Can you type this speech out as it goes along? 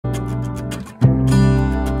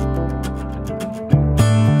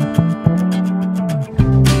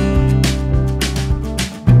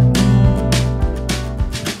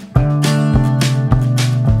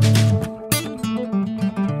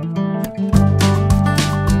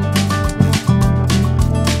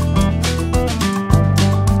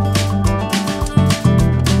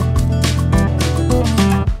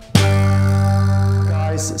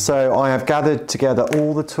have gathered together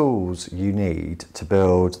all the tools you need to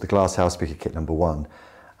build the Glasshouse speaker kit #1.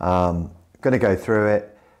 I'm going to go through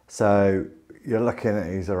it. So you're looking at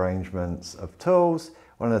these arrangements of tools.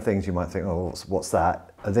 One of the things you might think, oh, what's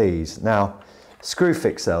that? Are these. Now,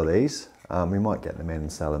 Screwfix sell these. We might get them in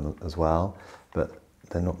and sell them as well, but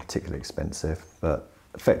they're not particularly expensive. But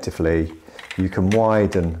effectively, you can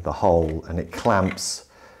widen the hole and it clamps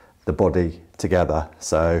the body together.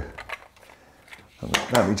 So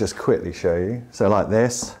let me just quickly show you. So like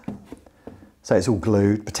this, so it's all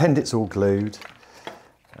glued, pretend it's all glued,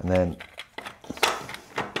 and then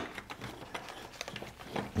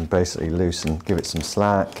you basically loosen, give it some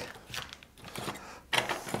slack,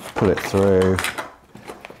 pull it through,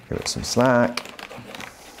 give it some slack,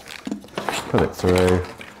 pull it through,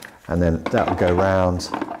 and then that will go round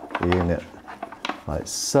the unit like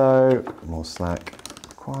so. More slack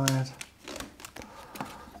required.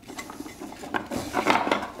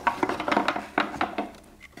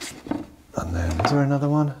 And then, is there another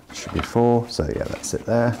one? Should be 4, so yeah, that's it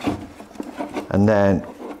there. And then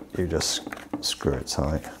you just screw it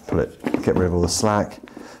tight, pull it, get rid of all the slack,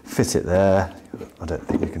 fit it there. I don't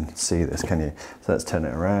think you can see this, can you? So let's turn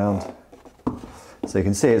it around. So you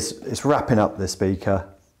can see it's wrapping up the speaker,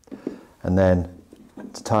 and then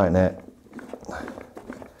to tighten it,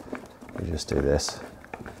 you just do this.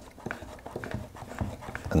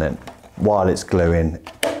 And then while it's gluing,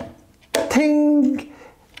 ting,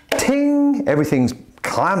 ting, everything's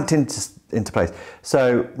clamped into place.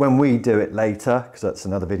 So when we do it later, because that's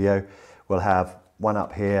another video, we'll have one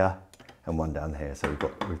up here and one down here. So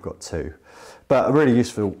we've got 2. But a really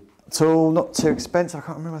useful tool, not too expensive. I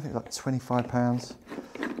can't remember, I think like £25.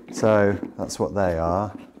 So that's what they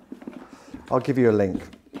are. I'll give you a link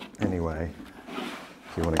anyway,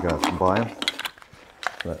 if you want to go up and buy them.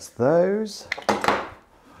 That's those.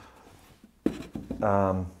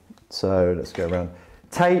 So let's go around.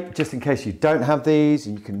 Tape, just in case you don't have these,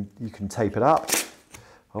 you can tape it up,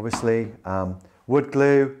 obviously. Wood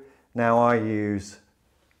glue, now I use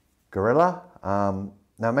Gorilla.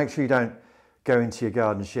 Now make sure you don't go into your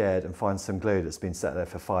garden shed and find some glue that's been sat there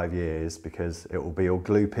for 5 years, because it will be all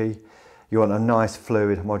gloopy. You want a nice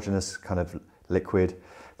fluid, homogeneous kind of liquid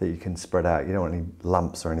that you can spread out. You don't want any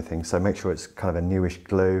lumps or anything, so make sure it's kind of a newish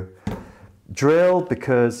glue. Drill,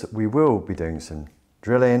 because we will be doing some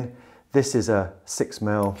drilling. This is a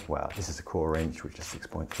 6mm, well, this is a 1/4 inch, which is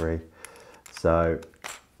 6.3. So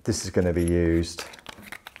this is going to be used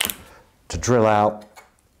to drill out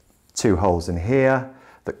 2 holes in here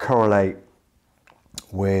that correlate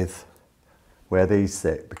with where these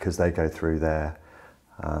sit, because they go through there.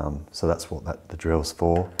 So that's what the drill's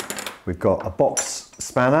for. We've got a box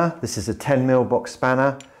spanner. This is a 10mm box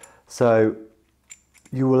spanner. So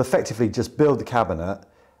you will effectively just build the cabinet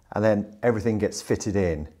and then everything gets fitted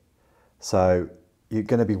in. So you're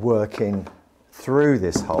going to be working through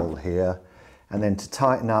this hole here, and then to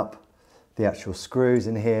tighten up the actual screws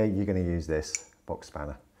in here, you're going to use this box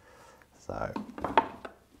spanner. So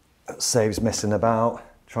it saves messing about,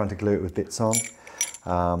 trying to glue it with bits on.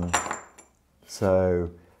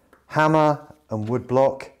 So hammer and wood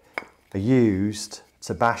block are used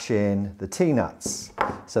to bash in the T-nuts.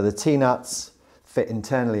 So the T-nuts fit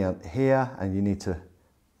internally here, and you need to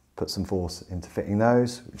put some force into fitting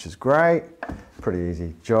those, which is great. Pretty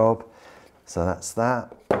easy job. So that's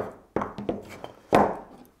that.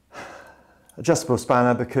 Adjustable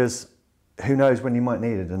spanner, because who knows when you might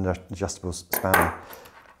need an adjustable spanner.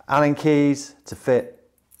 Allen keys to fit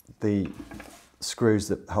the screws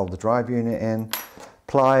that hold the drive unit in.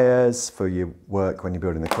 Pliers for your work when you're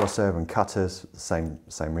building the crossover, and cutters, same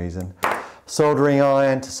reason. Soldering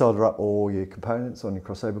iron to solder up all your components on your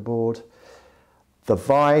crossover board. The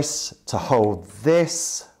vise to hold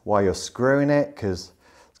this while you're screwing it, because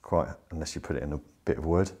it's quite, unless you put it in a bit of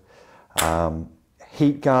wood.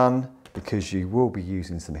 Heat gun, because you will be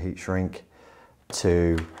using some heat shrink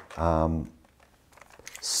to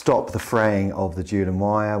stop the fraying of the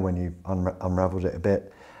d.i.y when you unraveled it a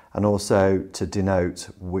bit, and also to denote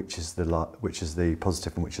which is the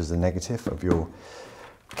positive and which is the negative of your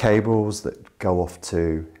cables that go off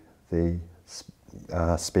to the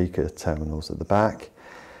speaker terminals at the back.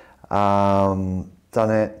 Done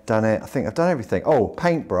it. I think I've done everything. Oh,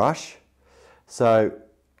 paintbrush. So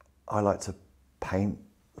I like to paint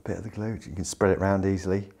a bit of the glue. You can spread it around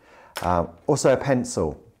easily. Also a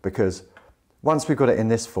pencil, because once we've got it in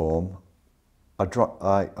this form, I draw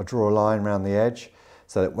a line around the edge,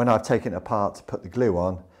 so that when I've taken it apart to put the glue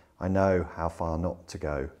on, I know how far not to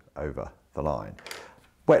go over the line.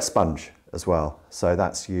 Wet sponge as well. So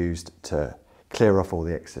that's used to clear off all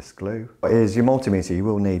the excess glue. Is your multimeter, you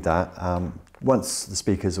will need that. Once the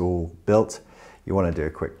speaker's all built, you want to do a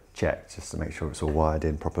quick check just to make sure it's all wired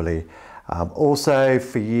in properly. Also,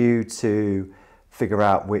 for you to figure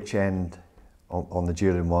out which end on the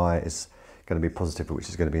dual wire is going to be positive and which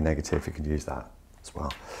is going to be negative, you can use that as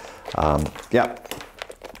well. Yeah,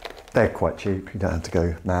 they're quite cheap, you don't have to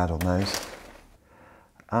go mad on those.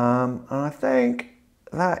 And I think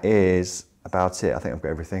that is about it. I think I've got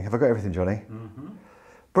everything. Have I got everything, Johnny? Mm-hmm.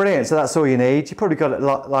 Brilliant, so that's all you need. You probably got it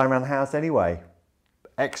lying around the house anyway.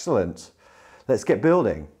 Excellent. Let's get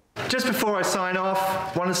building. Just before I sign off,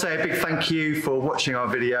 I want to say a big thank you for watching our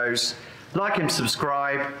videos. Like and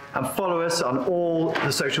subscribe and follow us on all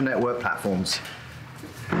the social network platforms.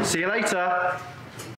 See you later.